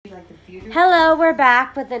Hello, we're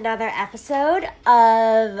back with another episode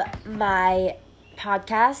of my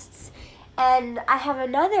podcasts. And I have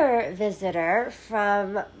another visitor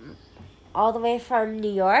from all the way from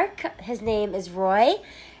New York. His name is Roy.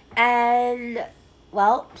 And,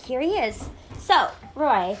 well, here he is. So,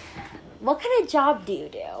 Roy, what kind of job do you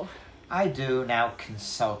do? I do now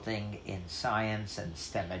consulting in science and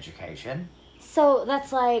STEM education. So,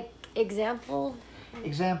 that's like example?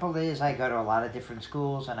 Example is I go to a lot of different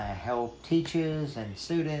schools and I help teachers and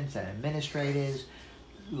students and administrators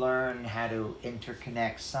learn how to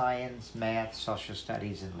interconnect science, math, social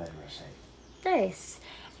studies, and literacy. Nice.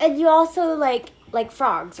 And you also like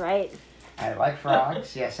frogs, right? I like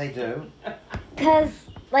frogs. Yes, I do. Because,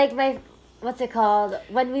 like,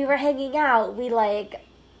 when we were hanging out, we,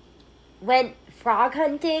 went frog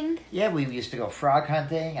hunting. Yeah, we used to go frog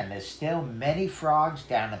hunting, and there's still many frogs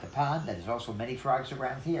down at the pond. There's also many frogs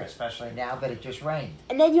around here, especially now that it just rained.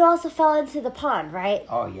 And then you also fell into the pond, right?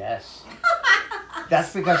 Oh, yes.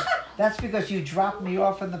 That's because you dropped me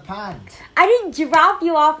off in the pond. I didn't drop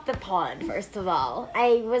you off the pond, first of all.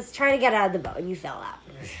 I was trying to get out of the boat, and you fell out.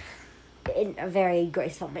 In a very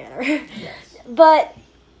graceful manner. Yes. But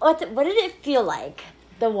what did it feel like,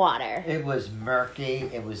 the water? It was murky.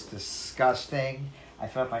 It was disgusting. I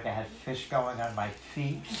felt like I had fish going on my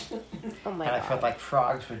feet. Oh my God. God. I felt like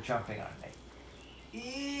frogs were jumping on me.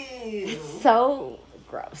 Ew. It's so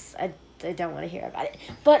gross. I don't want to hear about it.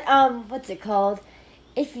 But, what's it called?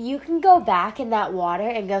 If you can go back in that water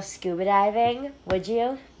and go scuba diving, would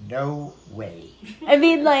you? No way. I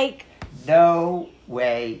mean, No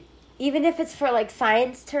way. even if it's for,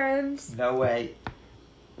 science terms? No way.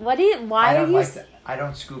 I I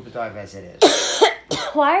don't scuba dive as it is.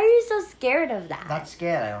 Why are you so scared of that? Not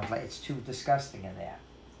scared. I don't like. It's too disgusting in there.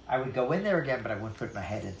 I would go in there again, but I wouldn't put my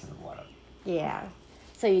head into the water. Yeah.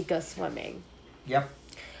 So you'd go swimming. Yep.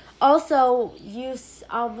 Also,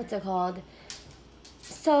 what's it called?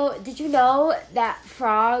 So, did you know that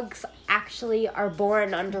frogs actually are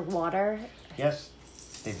born underwater? Yes.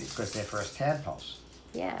 Because they're first tadpoles.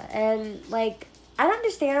 Yeah, and, I don't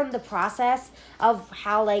understand the process of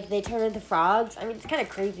how, they turn into frogs. I mean, it's kind of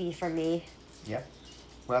creepy for me. Yep.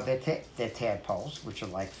 Well, they're tadpoles, which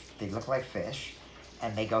are they look like fish,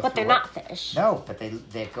 and they go. But they're not fish. No, but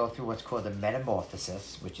they go through what's called a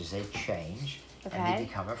metamorphosis, which is a change, and they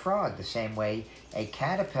become a frog. The same way a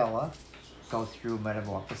caterpillar goes through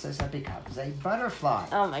metamorphosis and becomes a butterfly.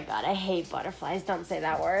 Oh my God, I hate butterflies. Don't say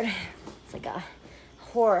that word. It's like a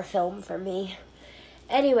horror film for me.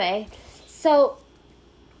 Anyway, so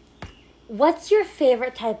what's your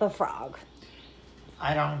favorite type of frog?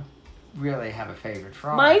 I don't really have a favorite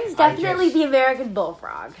frog. Mine's definitely the American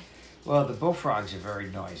bullfrog. Well, the bullfrogs are very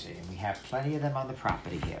noisy, and we have plenty of them on the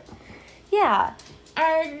property here. Yeah,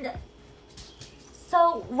 and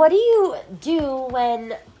so what do you do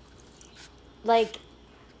when,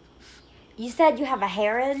 you said you have a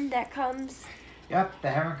heron that comes? Yep, the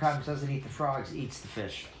heron comes, doesn't eat the frogs, eats the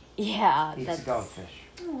fish. Yeah, Eats the goldfish.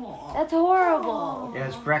 That's horrible. It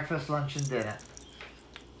has breakfast, lunch, and dinner.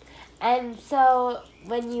 And so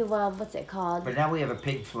when you what's it called? But now we have a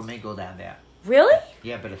pink flamingo down there. Really?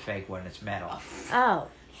 Yeah, but a fake one. It's metal. Oh,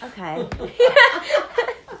 okay.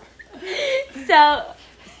 So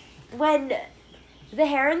when the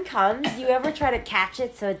heron comes, you ever try to catch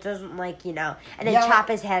it so it doesn't and then chop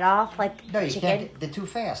his head off like No, you chicken? can't. They're too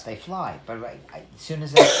fast. They fly. But as soon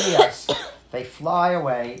as they see us, they fly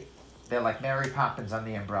away. They're like Mary Poppins on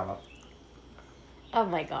the umbrella. Oh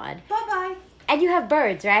my God. Bye-bye. And you have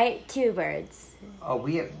birds, right? 2 birds. Oh,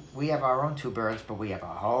 we have our own 2 birds, but we have a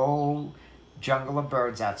whole jungle of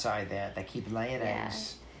birds outside there that keep laying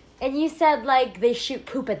eggs. And you said they shoot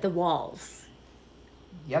poop at the walls.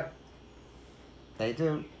 Yep. They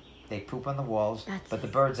do. They poop on the walls, but the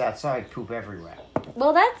birds outside poop everywhere.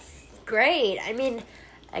 Well, that's great. I mean,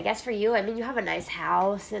 I guess for you, you have a nice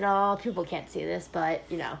house and all. People can't see this, but,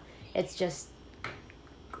 it's just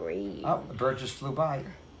great. Oh, a bird just flew by.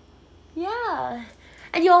 Yeah.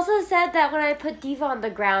 And you also said that when I put Diva on the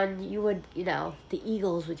ground, you would, the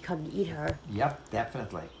eagles would come to eat her. Yep,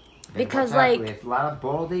 definitely. Because, we have a lot of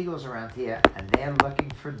bald eagles around here, and they're looking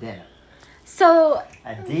for dinner. So...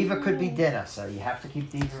 And Diva could be dinner, so you have to keep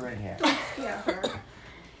Diva in here. Yeah, her.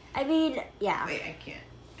 I mean, yeah. Wait, I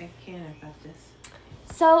can't about this.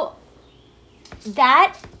 So,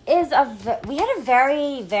 that is we had a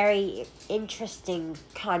very, very interesting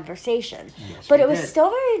conversation. Yes, but we it was did. still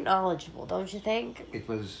very knowledgeable, don't you think? It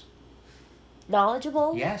was...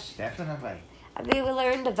 Knowledgeable? Yes, definitely. I mean, we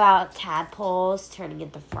learned about tadpoles turning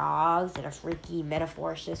into frogs in a freaky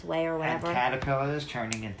Metamorphosis way or whatever. And caterpillars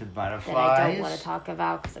turning into That butterflies. I don't want to talk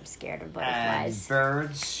about because I'm scared of butterflies. And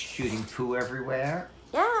birds shooting poo everywhere.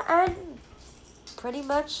 Yeah, and pretty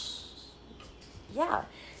much, yeah.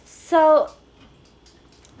 So,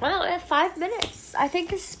 well, at 5 minutes. I think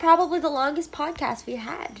this is probably the longest podcast we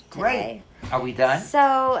had today. Great. Are we done?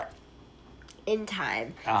 So, in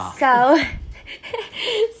time. Ah.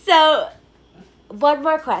 So, one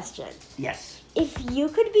more question. Yes. If you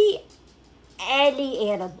could be any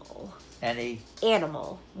animal,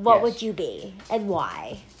 what Yes. would you be and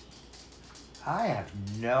why? I have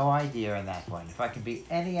no idea on that one. If I could be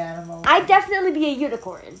any animal, I'd definitely be a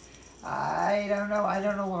unicorn. I don't know. I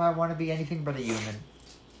don't know if I want to be anything but a human.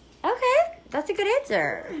 Okay, that's a good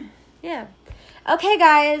answer. Yeah. Okay,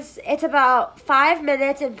 guys, it's about 5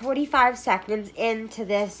 minutes and 45 seconds into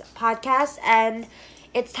this podcast, and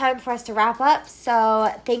it's time for us to wrap up.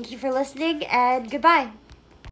 So thank you for listening, and goodbye.